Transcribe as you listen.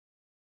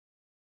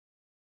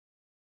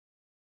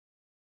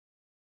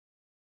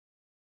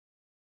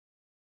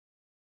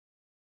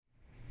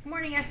Good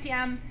morning,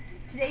 STM.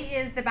 Today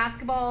is the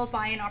basketball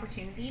buy-in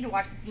opportunity to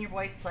watch the senior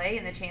boys play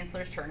in the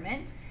Chancellor's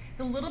Tournament.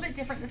 It's a little bit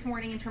different this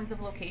morning in terms of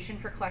location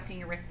for collecting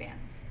your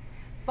wristbands.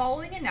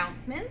 Following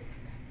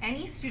announcements,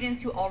 any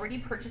students who already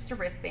purchased a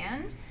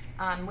wristband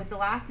with the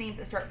last names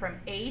that start from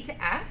A to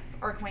F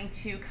are going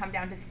to come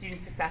down to the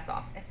Student Success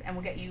Office and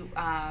we'll get you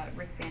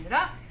wristbanded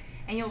up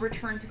and you'll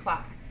return to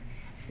class.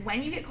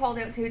 When you get called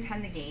out to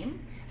attend the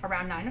game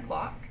around 9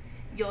 o'clock,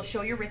 you'll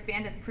show your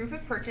wristband as proof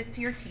of purchase to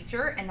your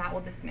teacher and that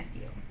will dismiss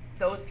you.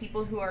 Those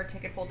people who are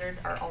ticket holders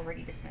are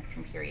already dismissed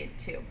from period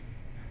 2.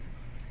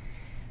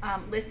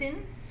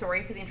 Listen,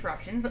 sorry for the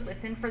interruptions, but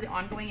listen for the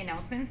ongoing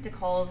announcements to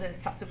call the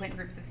subsequent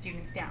groups of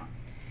students down.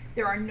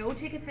 There are no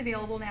tickets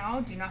available now.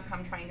 Do not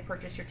come trying to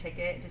purchase your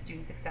ticket to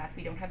Student Success.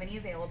 We don't have any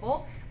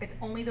available. It's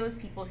only those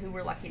people who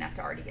were lucky enough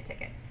to already get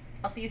tickets.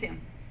 I'll see you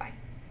soon. Bye.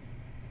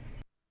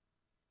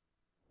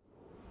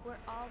 We're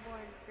all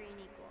born free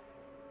and equal.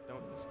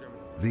 Don't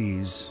discriminate.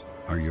 These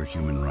are your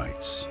human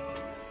rights.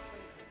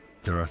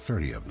 There are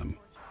 30 of them.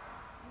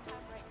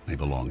 They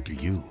belong to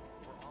you.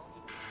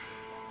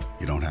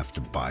 You don't have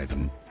to buy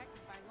them,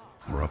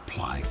 or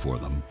apply for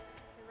them,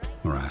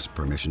 or ask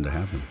permission to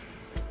have them.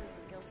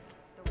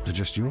 They're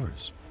just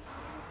yours.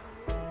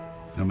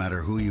 No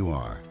matter who you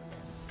are,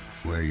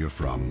 where you're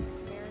from,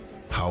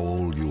 how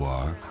old you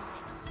are,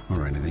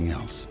 or anything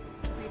else.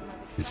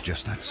 It's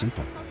just that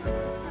simple.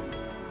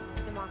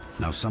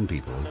 Now, some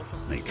people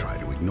may try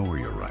to ignore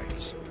your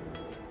rights,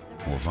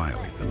 or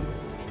violate them,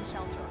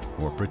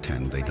 or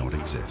pretend they don't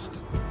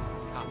exist.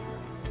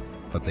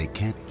 But they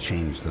can't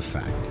change the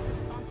fact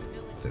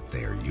that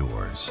they're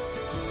yours.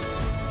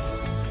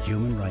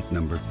 Human right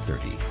number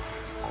 30.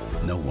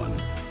 No one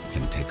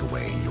can take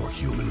away your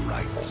human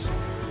rights.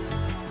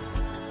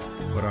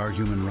 What are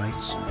human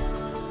rights?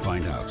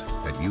 Find out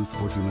at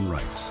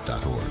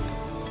youthforhumanrights.org.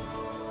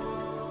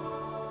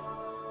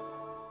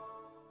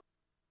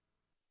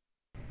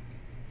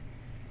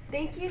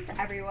 Thank you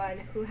to everyone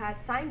who has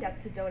signed up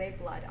to donate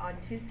blood on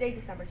Tuesday,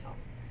 December 12th.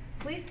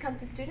 Please come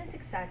to Student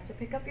Success to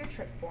pick up your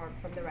trip form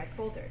from the red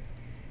folder.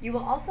 You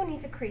will also need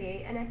to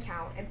create an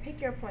account and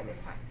pick your appointment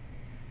time.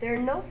 There are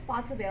no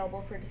spots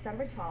available for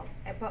December 12th,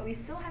 but we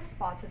still have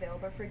spots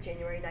available for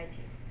January 19th.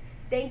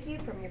 Thank you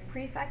from your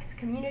Prefect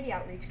Community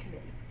Outreach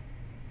Committee.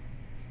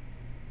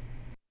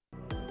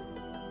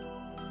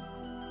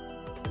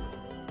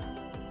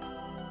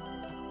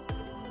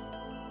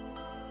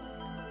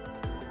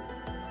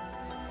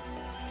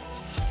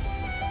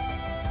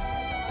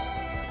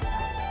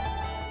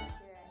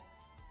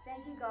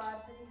 Thank you, God,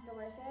 for these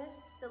delicious,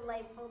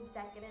 delightful,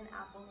 decadent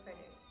apple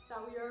fritters that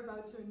we are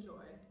about to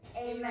enjoy.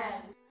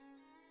 Amen.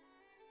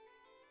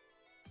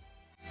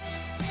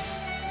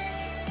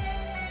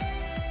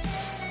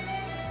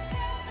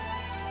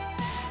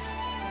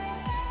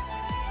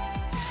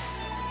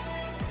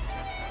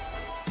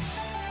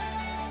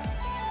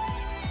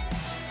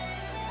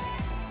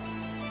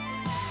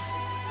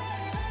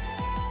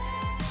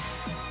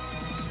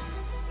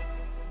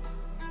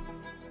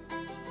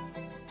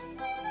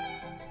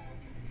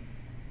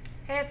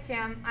 Hey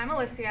STM, I'm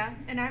Alicia.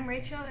 And I'm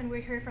Rachel, and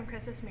we're here from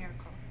Christmas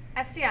Miracle.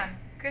 STM,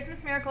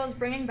 Christmas Miracle is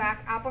bringing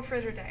back Apple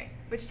Fritter Day,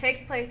 which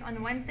takes place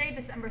on Wednesday,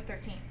 December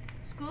 13th.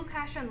 School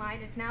Cash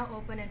Online is now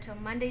open until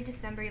Monday,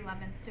 December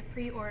 11th to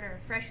pre-order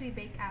a freshly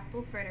baked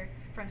apple fritter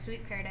from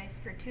Sweet Paradise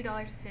for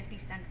 $2.50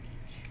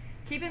 each.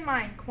 Keep in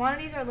mind,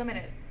 quantities are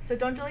limited, so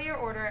don't delay your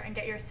order and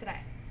get yours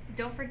today.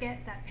 Don't forget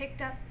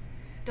picked up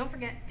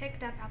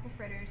apple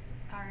fritters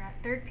are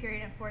at 3rd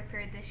period and 4th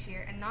period this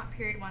year and not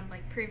period 1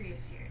 like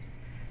previous years.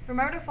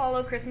 Remember to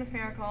follow Christmas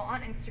Miracle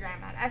on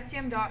Instagram at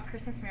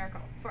stm.christmasmiracle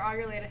for all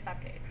your latest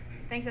updates.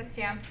 Thanks,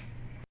 STM.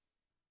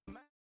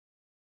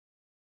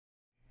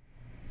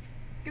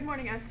 Good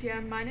morning,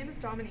 STM. My name is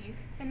Dominique.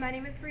 And my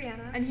name is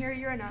Brianna. And here are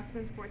your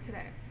announcements for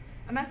today.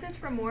 A message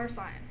from MOR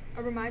Science.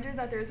 A reminder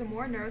that there is a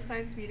MOR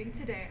Neuroscience meeting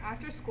today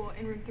after school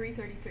in room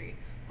 333.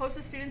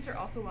 Hosted students are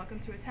also welcome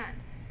to attend.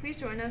 Please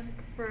join us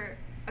for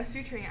a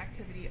suturing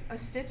activity, a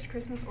stitched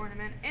Christmas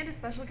ornament, and a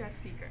special guest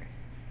speaker.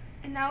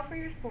 And now for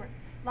your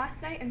sports.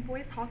 Last night in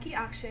boys hockey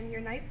action,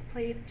 your Knights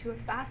played to a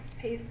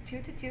fast-paced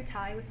 2-2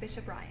 tie with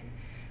Bishop Ryan.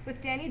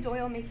 With Danny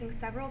Doyle making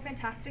several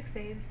fantastic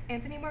saves,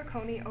 Anthony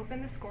Marconi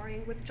opened the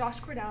scoring with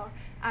Josh Cordell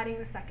adding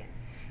the second.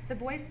 The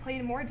boys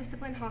played more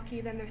disciplined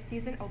hockey than their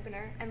season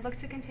opener and look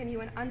to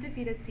continue an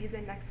undefeated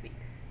season next week.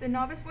 The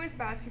novice boys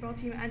basketball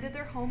team ended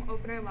their home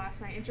opener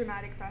last night in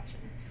dramatic fashion,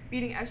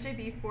 beating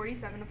SJB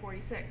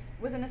 47-46.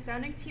 With an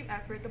astounding team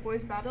effort, the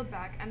boys battled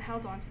back and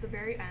held on to the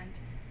very end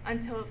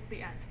until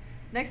the end.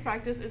 Next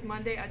practice is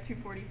Monday at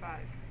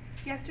 2:45.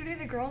 Yesterday,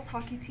 the girls'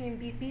 hockey team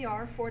beat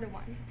BR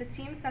 4-1. The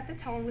team set the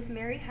tone with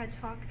Mary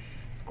Hedgehog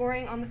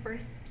scoring on the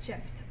first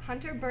shift.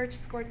 Hunter Birch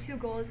scored 2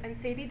 goals and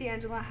Sadie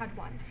D'Angela had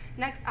 1.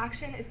 Next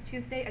action is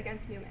Tuesday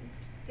against Newman.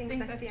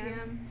 Thanks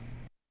STM.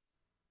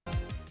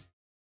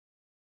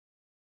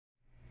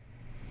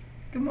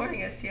 Good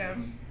morning,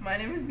 STM. My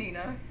name is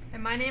Nina.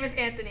 And my name is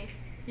Anthony,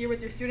 here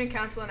with your student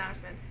council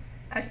announcements.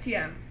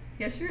 STM,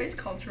 yesterday's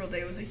Cultural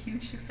Day was a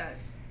huge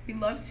success. We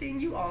loved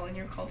seeing you all in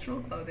your cultural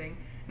clothing,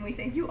 and and we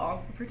thank you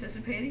all for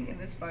participating in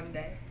this fun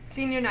day.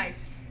 Senior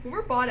nights, who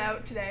were bought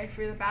out today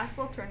for the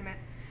basketball tournament.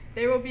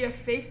 There will be a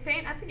face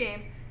paint at the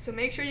game, so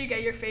make sure you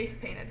get your face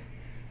painted.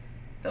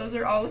 Those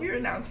are all of your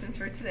announcements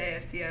for today,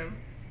 STM.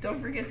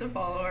 Don't forget to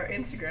follow our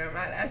Instagram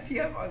at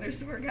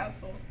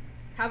STM_council.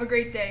 Have a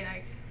great day,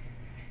 Knights.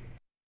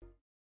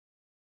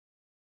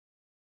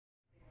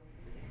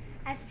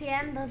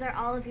 STM, those are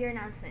all of your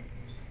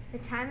announcements. The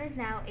time is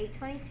now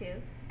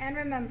 8:22. And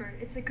remember,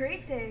 it's a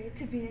great day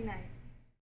to be a Knight.